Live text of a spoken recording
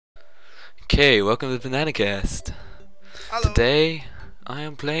Okay, welcome to the bananacast. Hello. Today, I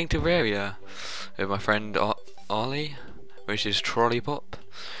am playing Terraria with my friend Ollie, which is Trolley Pop.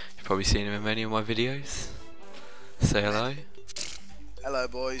 You've probably seen him in many of my videos. Say hello. Hello,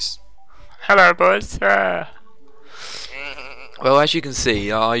 boys. Hello, boys. Well, as you can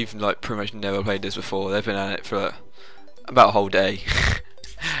see, I've pretty much never played this before. They've been at it for about a whole day,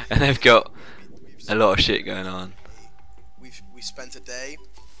 and they've got a lot of shit going on. We spent a day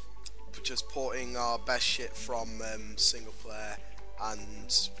just porting our best shit from single player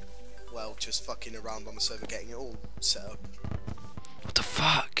and well, just fucking around on the server, getting it all set up. What the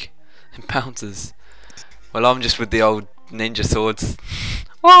fuck? It bounces. Well, I'm just with the old ninja swords.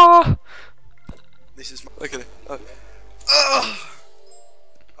 Ah! This is my, look at it. Oh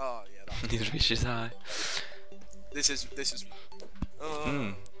yeah. He's reached his high. This is.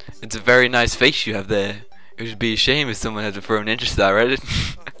 It's a very nice face you have there. It would be a shame if someone had to throw a ninja star at it.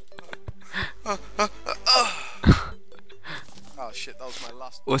 Oh shit, that was my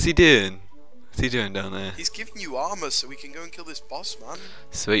last. What's he doing? What's he doing down there? He's giving you armor so we can go and kill this boss, man.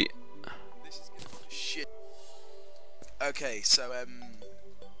 Sweet. This is gonna be shit. Okay, so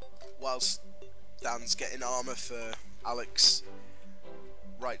whilst Dan's getting armor for Alex,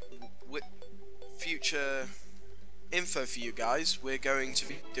 right, future info for you guys. We're going to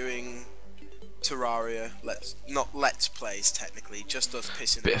be doing Terraria. Let's plays technically, just us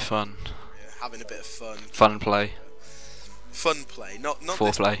pissing. Bit of fun. Yeah, having a bit of fun. Fun play. Not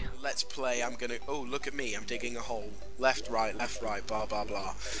Foreplay. Let's play. I'm gonna. Oh, look at me! I'm digging a hole. Left, right, blah blah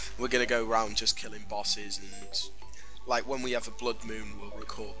blah. We're gonna go around just killing bosses, and like when we have a blood moon, we'll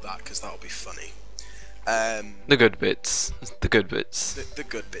record that because that'll be funny. The good bits. The good bits. The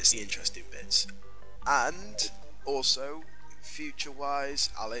good bits, the interesting bits, and also future-wise,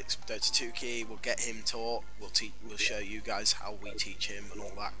 Alex, Dota 2 key. We'll get him taught. We'll show you guys how we teach him and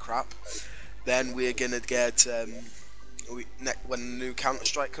all that crap. Then we're gonna get when the new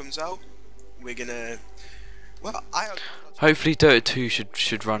Counter-Strike comes out, we're gonna. Well, Hopefully, Dota 2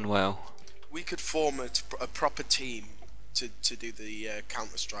 should run well. We could form a proper team to do the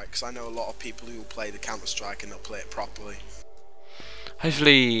Counter-Strike, because I know a lot of people who will play the Counter-Strike and they'll play it properly.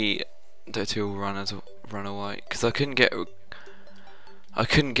 Hopefully, Dota 2 will run away, because I couldn't get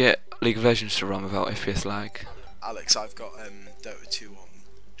League of Legends to run without FPS lag. Alex, I've got Dota 2 on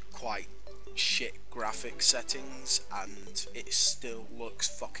quite shit graphic settings and it still looks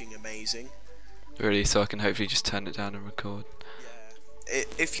fucking amazing. Really, so I can hopefully just turn it down and record. Yeah,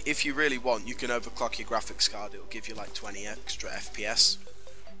 if you really want, you can overclock your graphics card. It'll give you like 20 extra FPS.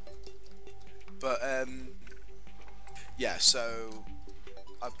 But yeah, so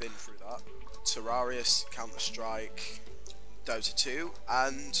I've been through that. Terraria, Counter-Strike, Dota 2,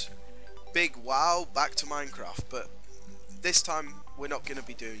 and big wow, back to Minecraft. But this time we're not going to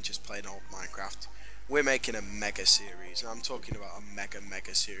be doing just plain old Minecraft. We're making a mega series, and I'm talking about a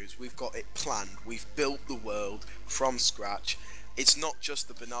mega series. We've got it planned. We've built the world from scratch. It's not just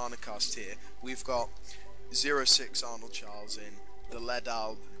the bananacast here. We've got 06 Arnold Charles in, the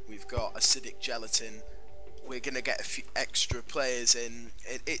Ledal, we've got acidic gelatin. We're going to get a few extra players in.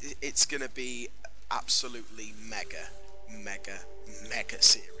 It's going to be absolutely mega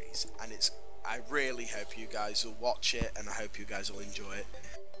series, and I really hope you guys will watch it, and I hope you guys will enjoy it.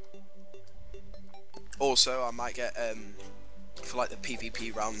 Also, I might get for like the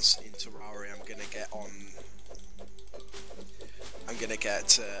PvP rounds in Terraria, I'm gonna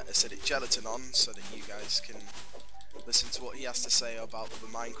get acidic gelatin on, so that you guys can listen to what he has to say about the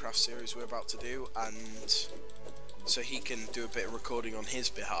Minecraft series we're about to do, and so he can do a bit of recording on his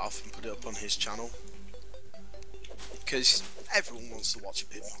behalf and put it up on his channel. Because everyone wants to watch a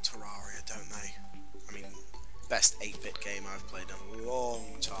bit more Terraria, don't they? I mean, best 8-bit game I've played in a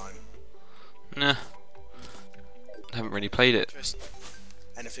long time. Nah, I haven't really played it.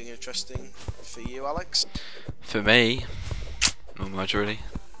 Anything interesting for you, Alex? For me, not much really.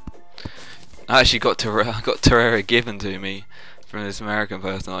 I actually got Terraria given to me from this American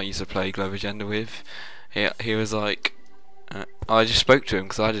person I used to play Global Agenda with. He was like, I just spoke to him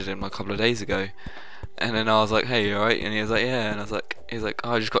because I did him like a couple of days ago. And then I was like, hey, you alright? And he was like, yeah. And I was like, he's like,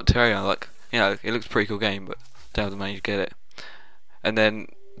 oh, I just got Terraria. I was like, you know, it looks a pretty cool game, but don't have the money to get it. And then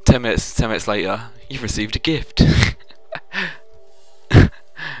 10 minutes later, you've received a gift. It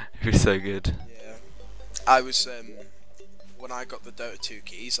was so good. Yeah. I was when I got the Dota 2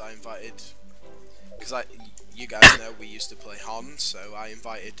 keys, I invited, because you guys know we used to play Hon, so I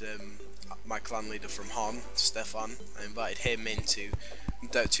invited my clan leader from Hon, Stefan. I invited him into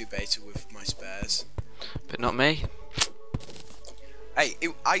Dota 2 beta with my spares. But not me. Hey,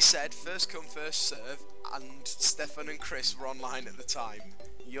 I said first come first serve, and Stefan and Chris were online at the time.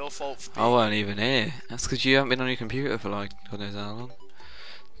 Your fault for I being. weren't even here. That's because you haven't been on your computer for like, God knows how long.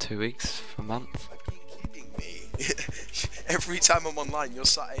 2 weeks, for a month. Fucking kidding me. Every time I'm online, you're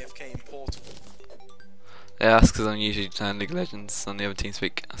sat AFK in Portal. Yeah, that's because I'm usually playing League of Legends on the other team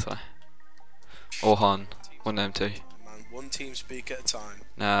speak, that's why. Or Han, one of them two. Man, one team speak at a time.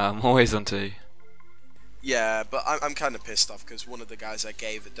 Nah, I'm always on two. Yeah, but I'm kind of pissed off because one of the guys I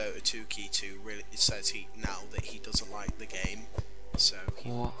gave a Dota 2 key to really says now that he doesn't like the game, so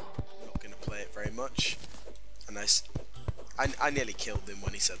he's What? not going to play it very much. And I nearly killed him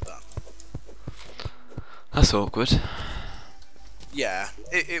when he said that. That's awkward. Yeah,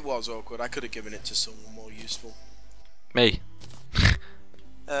 it was awkward. I could have given it to someone more useful. Me?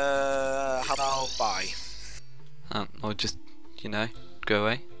 How about bye? Or just, you know, go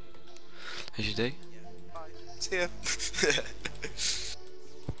away. As you do. Yeah, bye. See ya.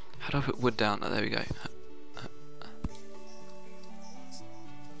 How do I put wood down? Oh, there we go.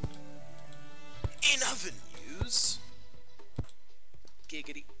 In other news,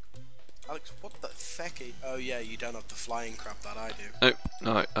 giggity. Alex, what the feck? Oh yeah, you don't have the flying crap that I do. Nope,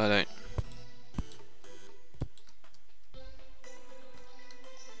 no, I don't.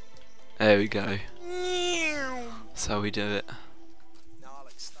 There we go. That's how we do it. Now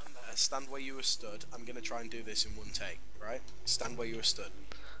Alex, stand there. Stand where you were stood. I'm gonna try and do this in one take, right? Stand where you were stood.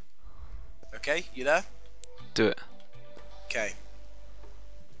 Okay, you there? Do it. Okay.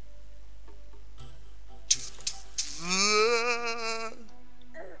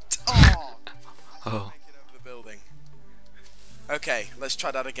 Oh! Oh. Make it over the building. Okay, let's try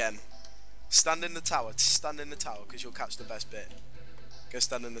that again. Stand in the tower. Stand in the tower, because you'll catch the best bit. Go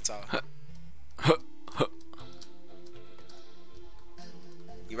stand in the tower.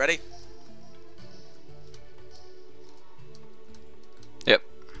 You ready? Yep.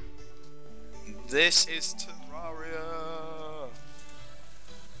 This is Terraria.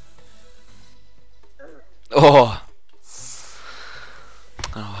 Oh.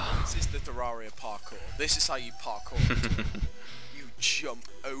 Oh. This is the Terraria parkour. This is how you parkour. You jump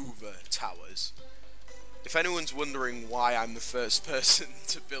over towers. If anyone's wondering why I'm the first person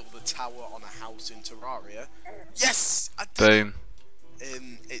to build a tower on a house in Terraria, yes, I did. Boom.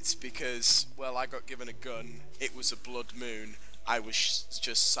 It's because, well, I got given a gun. It was a blood moon. I was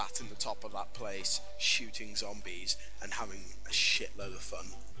just sat in the top of that place, shooting zombies and having a shitload of fun.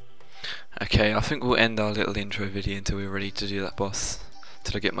 Okay, I think we'll end our little intro video until we're ready to do that boss.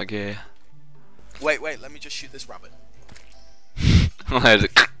 Till I get my gear. Wait, let me just shoot this rabbit.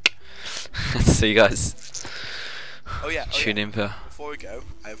 See you guys. Oh yeah. Tune in for. Before we go,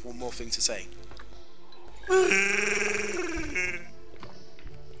 I have one more thing to say.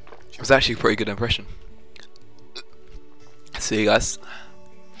 It was actually a pretty good impression. See you guys.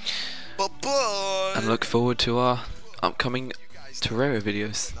 Bye-bye. And look forward to our upcoming Terraria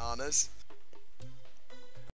videos. Bananas.